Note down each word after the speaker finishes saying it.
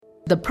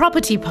The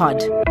Property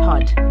Pod.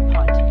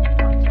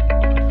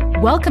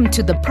 Welcome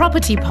to The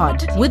Property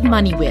Pod with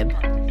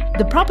MoneyWeb.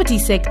 The property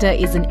sector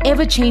is an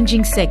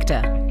ever-changing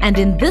sector, and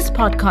in this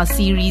podcast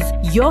series,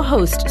 your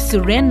host,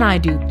 Suren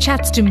Naidu,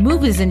 chats to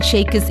movers and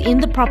shakers in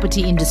the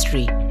property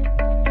industry.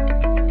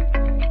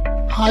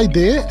 Hi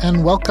there,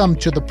 and welcome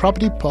to The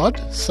Property Pod,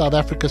 South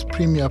Africa's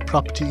premier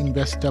property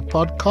investor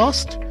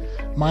podcast.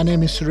 My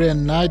name is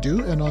Suren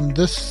Naidu, and on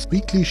this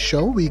weekly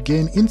show, we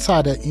gain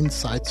insider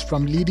insights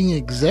from leading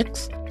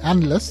execs,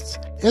 analysts,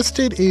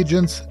 estate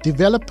agents,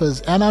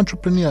 developers, and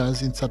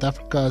entrepreneurs in South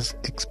Africa's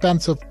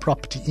expansive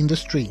property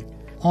industry.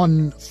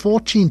 On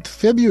 14th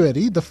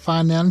February, the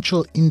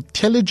Financial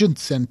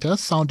Intelligence Centre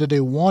sounded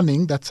a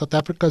warning that South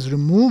Africa's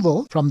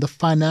removal from the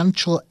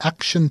Financial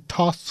Action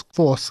Task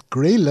Force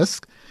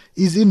greylist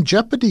is in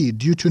jeopardy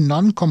due to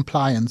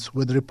non-compliance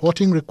with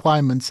reporting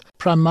requirements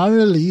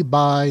primarily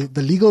by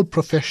the legal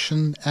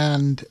profession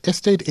and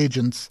estate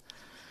agents.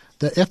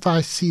 The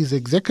FIC's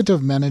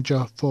Executive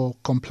Manager for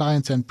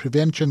Compliance and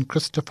Prevention,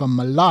 Christopher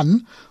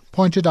Malan,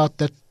 pointed out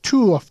that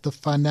 2 of the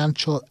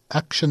Financial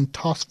Action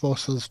Task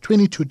Force's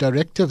 22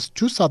 directives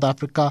to South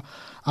Africa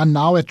are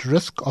now at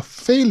risk of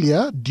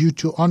failure due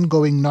to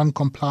ongoing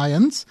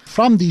non-compliance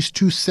from these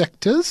 2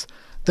 sectors.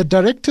 The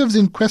directives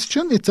in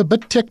question, it's a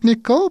bit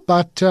technical,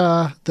 but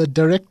the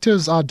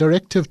directives are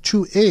Directive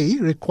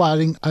 2A,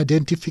 requiring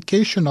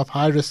identification of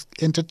high-risk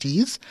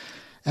entities,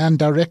 and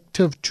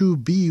Directive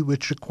 2B,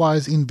 which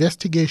requires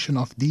investigation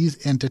of these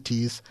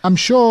entities. I'm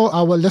sure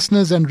our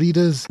listeners and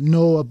readers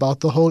know about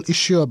the whole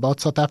issue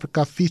about South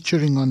Africa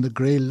featuring on the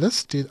grey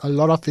list. A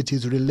lot of it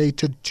is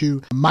related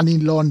to money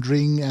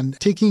laundering and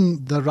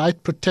taking the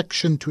right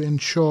protection to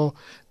ensure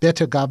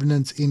better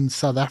governance in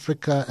South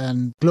Africa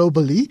and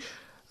globally.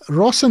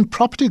 Rawson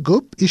Property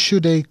Group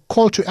issued a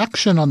call to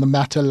action on the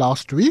matter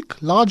last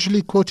week,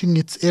 largely quoting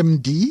its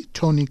MD,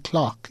 Tony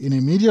Clark. In a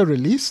media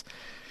release,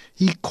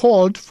 he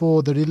called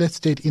for the real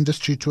estate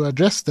industry to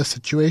address the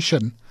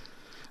situation.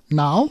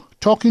 Now,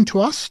 talking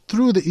to us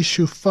through the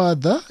issue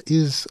further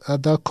is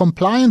the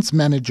compliance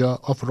manager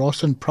of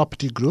Rawson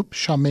Property Group,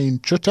 Charmaine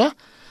Chuta.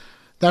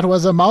 That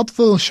was a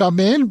mouthful,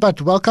 Charmaine,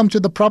 but welcome to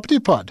the Property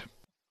Pod.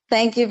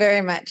 Thank you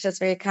very much. That's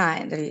very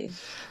kind of you.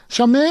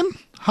 Charmaine,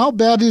 how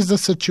bad is the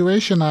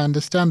situation? I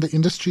understand the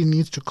industry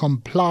needs to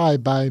comply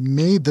by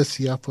May this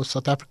year for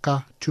South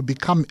Africa to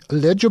become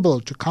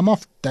eligible to come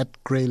off that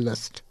grey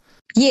list.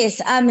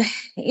 Yes,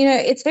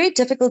 it's very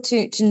difficult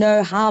to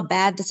know how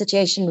bad the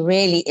situation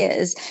really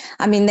is.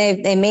 I mean,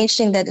 they're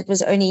mentioning that it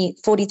was only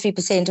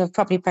 43% of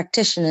property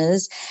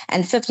practitioners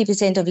and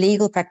 50% of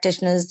legal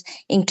practitioners,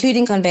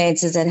 including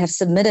conveyancers, that have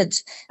submitted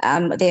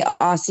their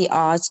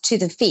RCRs to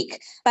the FIC.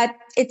 But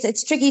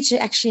it's tricky to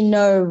actually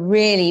know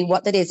really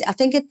what that is. I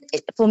think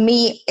for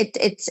me,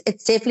 it's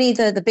definitely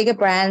the bigger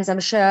brands, I'm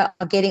sure,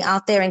 are getting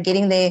out there and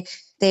getting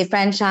their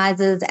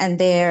franchises and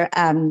their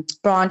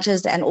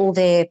branches and all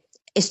their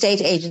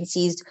estate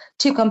agencies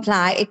to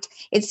comply.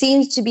 It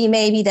seems to be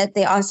maybe that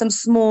there are some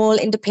small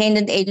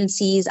independent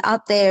agencies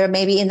out there,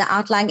 maybe in the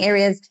outlying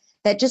areas,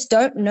 that just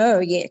don't know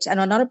yet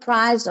and are not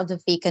apprised of the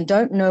FIC and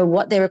don't know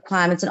what their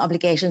requirements and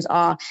obligations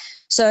are.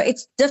 So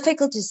it's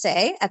difficult to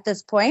say at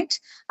this point.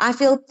 I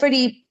feel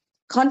pretty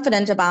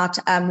confident about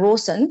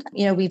Rawson.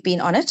 We've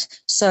been on it.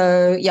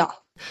 So, yeah.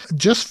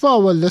 Just for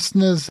our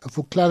listeners,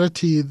 for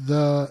clarity,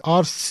 the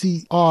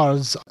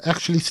RCRs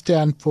actually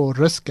stand for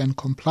Risk and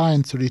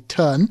Compliance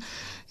Return.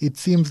 It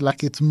seems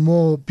like it's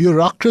more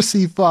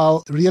bureaucracy for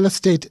our real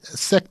estate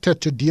sector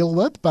to deal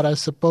with, but I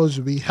suppose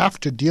we have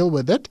to deal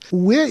with it.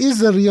 Where is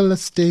the real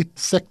estate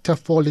sector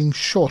falling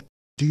short?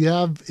 Do you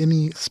have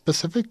any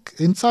specific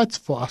insights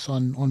for us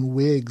on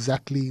where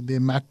exactly they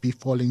might be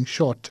falling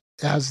short?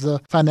 Has the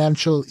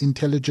Financial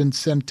Intelligence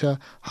Centre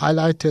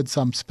highlighted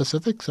some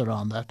specifics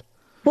around that?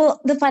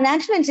 Well, the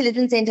Financial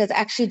Intelligence Centre has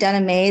actually done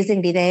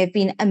amazingly. They have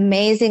been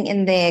amazing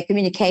in their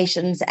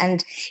communications.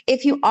 And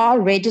if you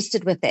are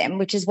registered with them,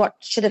 which is what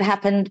should have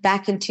happened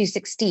back in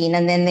 2016,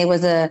 and then there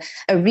was a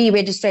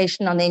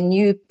re-registration on their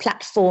new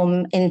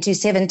platform in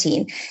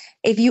 2017.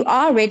 If you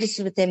are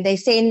registered with them, they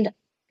send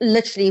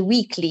literally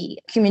weekly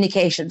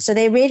communication. So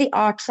they really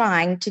are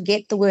trying to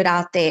get the word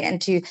out there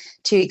and to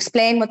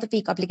explain what the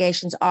FIC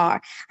obligations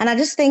are. And I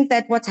just think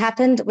that what's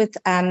happened with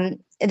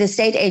the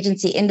state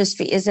agency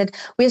industry is that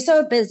we're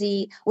so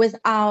busy with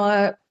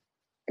our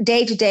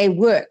day-to-day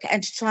work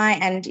and to try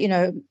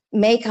and,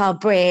 make our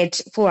bread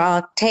for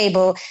our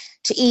table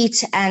to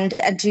eat and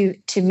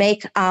to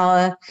make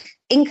our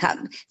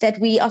income that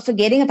we are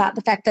forgetting about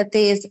the fact that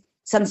there's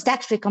some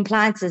statutory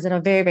compliances that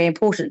are very, very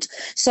important.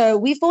 So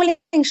we're falling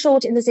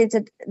short in the sense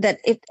that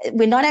if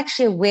we're not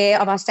actually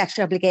aware of our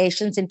statutory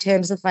obligations in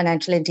terms of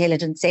Financial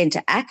Intelligence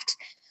Centre Act.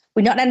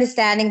 We're not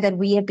understanding that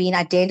we have been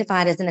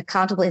identified as an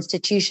accountable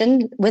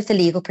institution with the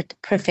legal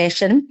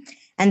profession,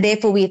 and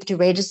therefore we have to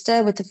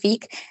register with the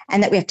FIC,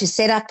 and that we have to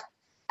set up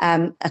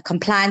a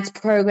compliance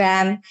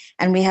program,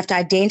 and we have to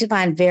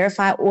identify and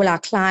verify all our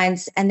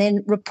clients and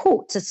then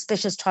report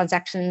suspicious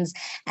transactions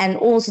and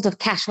all sorts of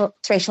cash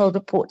threshold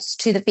reports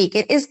to the FIC.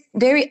 It is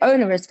very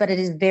onerous, but it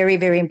is very,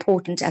 very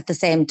important at the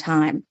same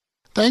time.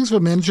 Thanks for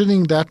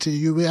mentioning that.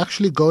 You were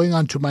actually going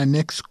on to my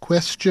next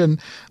question,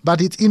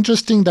 but it's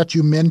interesting that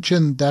you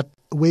mentioned that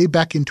way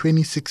back in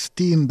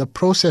 2016, the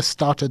process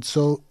started.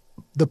 So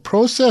the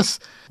process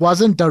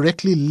wasn't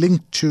directly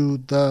linked to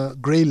the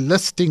grey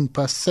listing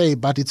per se,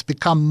 but it's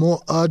become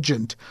more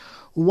urgent.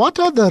 What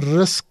are the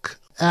risk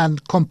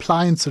and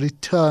compliance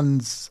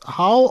returns?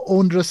 How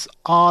onerous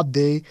are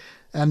they?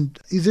 And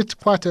is it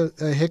quite a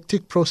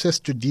hectic process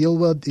to deal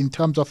with in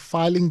terms of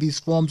filing these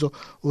forms or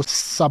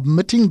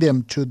submitting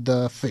them to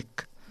the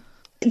FIC?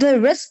 The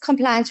risk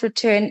compliance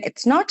return,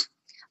 it's not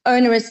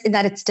onerous in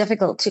that it's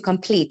difficult to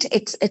complete.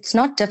 It's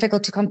not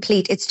difficult to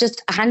complete. It's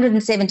just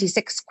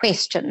 176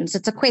 questions.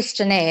 It's a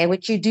questionnaire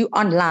which you do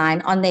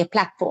online on their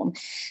platform.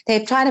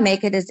 They try to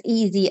make it as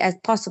easy as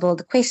possible.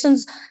 The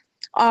questions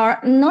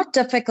are not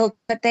difficult,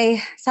 but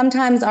they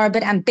sometimes are a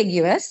bit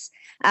ambiguous.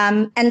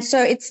 And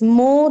so it's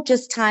more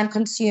just time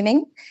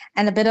consuming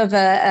and a bit of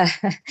a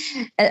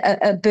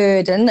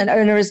burden, an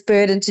onerous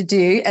burden to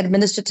do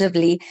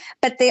administratively.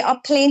 But there are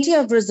plenty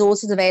of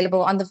resources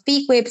available on the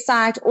FIC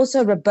website.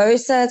 Also,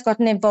 Rebosa has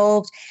gotten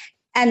involved.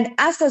 And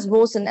us as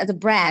Rawson, as a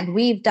brand,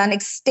 we've done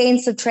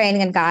extensive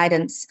training and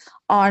guidance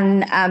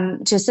on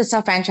to assist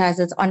our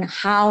franchises on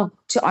how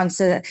to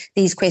answer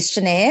these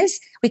questionnaires.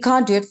 We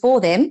can't do it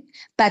for them,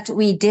 but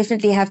we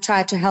definitely have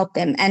tried to help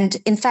them. And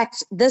in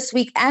fact, this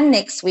week and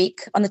next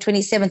week, on the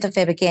 27th of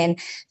Feb again,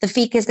 the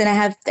FIC is going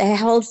to they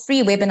hold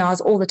free webinars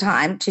all the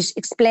time to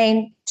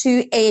explain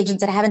to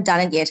agents that haven't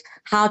done it yet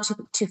how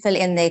to fill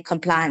in their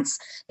compliance,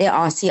 their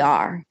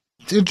RCR.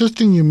 It's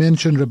interesting you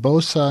mentioned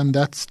Rebosa, and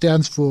that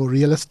stands for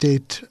Real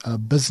Estate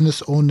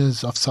Business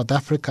Owners of South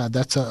Africa.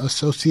 That's an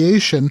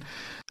association.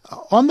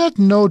 On that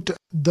note,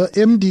 the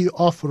MD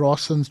of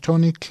Rawson's,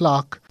 Tony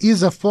Clark,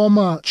 is a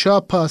former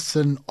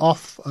chairperson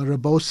of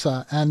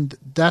Rebosa, and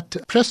that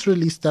press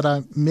release that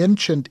I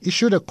mentioned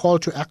issued a call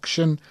to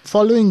action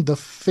following the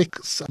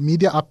FIC's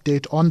media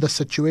update on the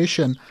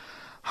situation.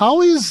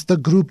 How is the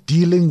group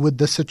dealing with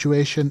the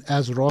situation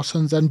as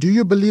Rawson's, and do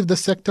you believe the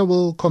sector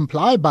will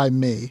comply by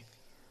May?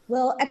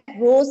 Well, at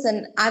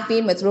Rawson, I've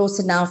been with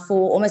Rawson now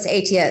for almost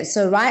 8 years.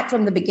 So right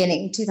from the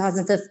beginning,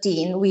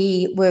 2015,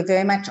 we were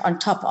very much on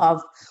top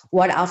of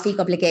what our FIC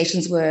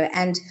obligations were.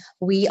 And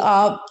we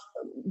are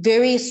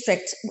very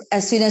strict.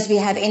 As soon as we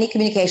have any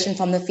communication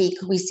from the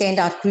FIC, we send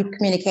out group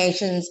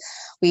communications.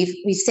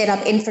 We set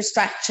up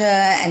infrastructure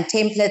and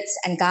templates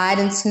and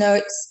guidance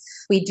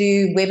notes. We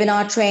do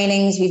webinar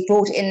trainings. We've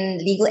brought in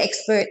legal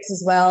experts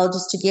as well,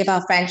 just to give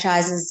our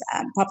franchises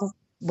proper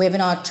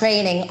webinar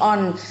training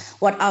on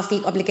what our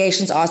FIC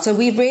obligations are. So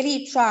we've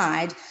really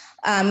tried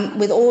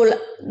with all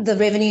the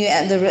revenue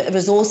and the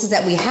resources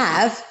that we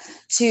have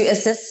to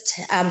assist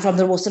from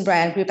the Rawson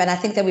Brand Group. And I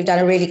think that we've done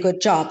a really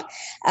good job.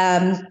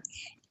 And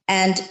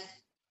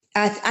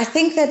I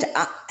think that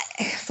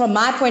from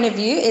my point of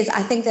view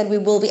I think that we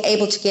will be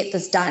able to get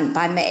this done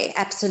by May.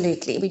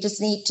 Absolutely. We just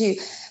need to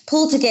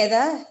pull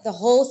together the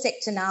whole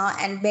sector now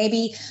and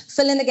maybe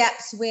fill in the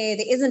gaps where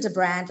there isn't a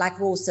brand like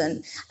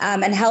Rawson,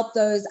 and help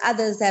those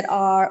others that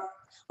are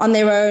on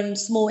their own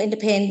small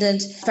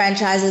independent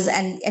franchises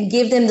and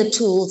give them the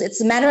tools. It's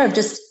a matter of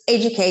just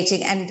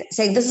educating and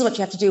saying, this is what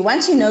you have to do.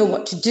 Once you know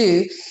what to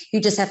do,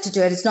 you just have to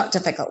do it. It's not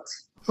difficult.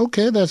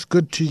 Okay, that's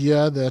good to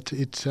hear that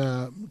it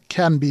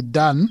can be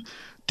done.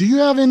 Do you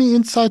have any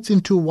insights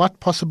into what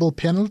possible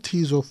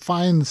penalties or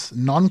fines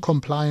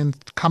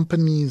non-compliant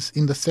companies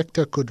in the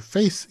sector could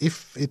face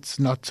if it's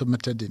not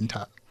submitted in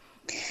time?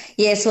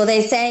 Yes, well,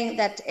 they're saying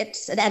that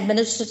it's an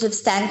administrative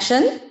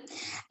sanction,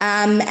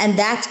 and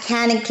that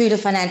can include a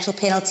financial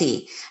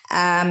penalty.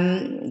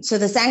 So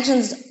the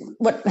sanctions,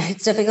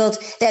 it's difficult.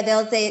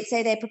 They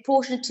say they're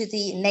proportionate to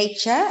the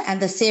nature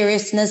and the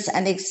seriousness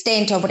and the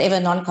extent of whatever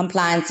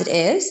non-compliance it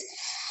is.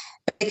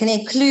 It can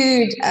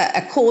include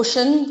a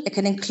caution. It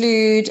can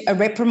include a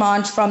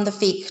reprimand from the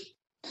FIC.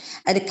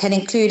 And it can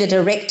include a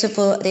directive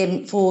for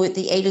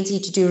the agency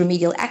to do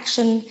remedial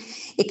action.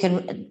 It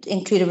can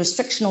include a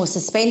restriction or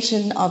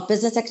suspension of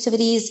business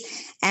activities.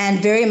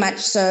 And very much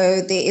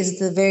so, there is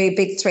the very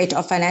big threat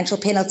of financial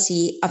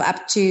penalty of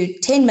up to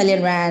 10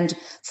 million rand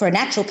for a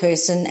natural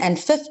person and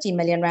 50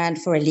 million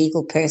rand for a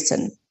legal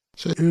person.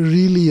 So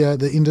really,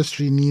 the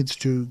industry needs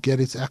to get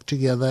its act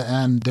together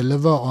and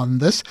deliver on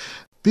this.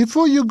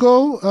 Before you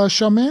go,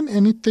 Charmaine,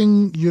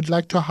 anything you'd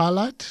like to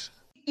highlight?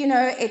 You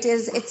know,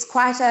 it's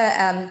quite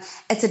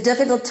it's a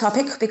difficult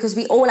topic because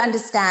we all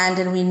understand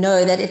and we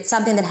know that it's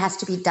something that has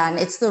to be done.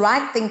 It's the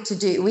right thing to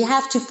do. We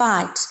have to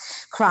fight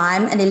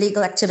crime and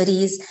illegal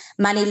activities,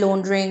 money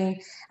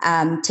laundering,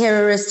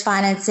 terrorist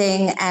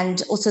financing,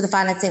 and also the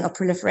financing of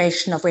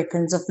proliferation of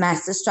weapons of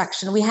mass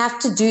destruction. We have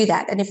to do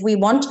that. And if we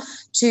want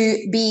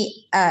to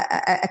be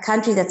a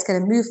country that's going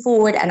to move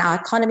forward and our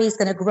economy is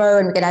going to grow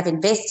and we're going to have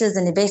investors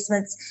and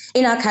investments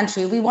in our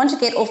country, we want to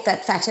get off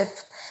that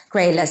FATF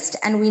grey list,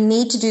 and we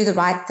need to do the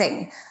right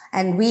thing.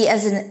 And we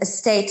as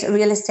a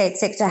real estate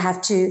sector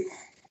have to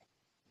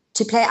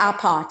play our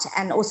part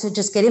and also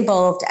just get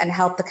involved and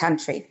help the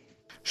country.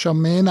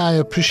 Charmaine, I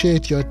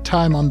appreciate your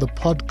time on the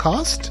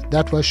podcast.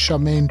 That was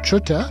Charmaine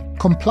Trutter,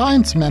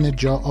 Compliance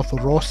Manager of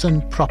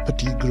Rawson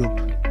Property Group.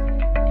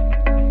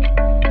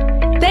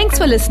 Thanks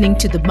for listening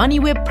to the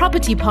MoneyWeb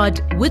Property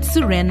Pod with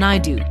Suren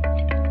Naidu.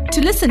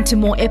 To listen to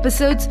more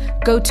episodes,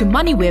 go to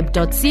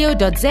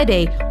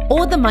moneyweb.co.za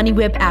or the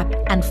MoneyWeb app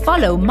and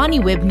follow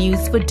MoneyWeb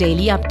News for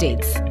daily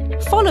updates.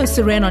 Follow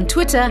Suren on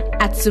Twitter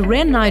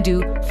 @Suren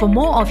Naidu for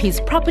more of his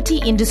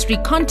property industry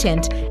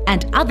content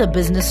and other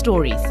business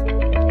stories.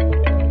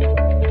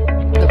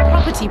 The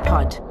Property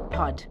Pod.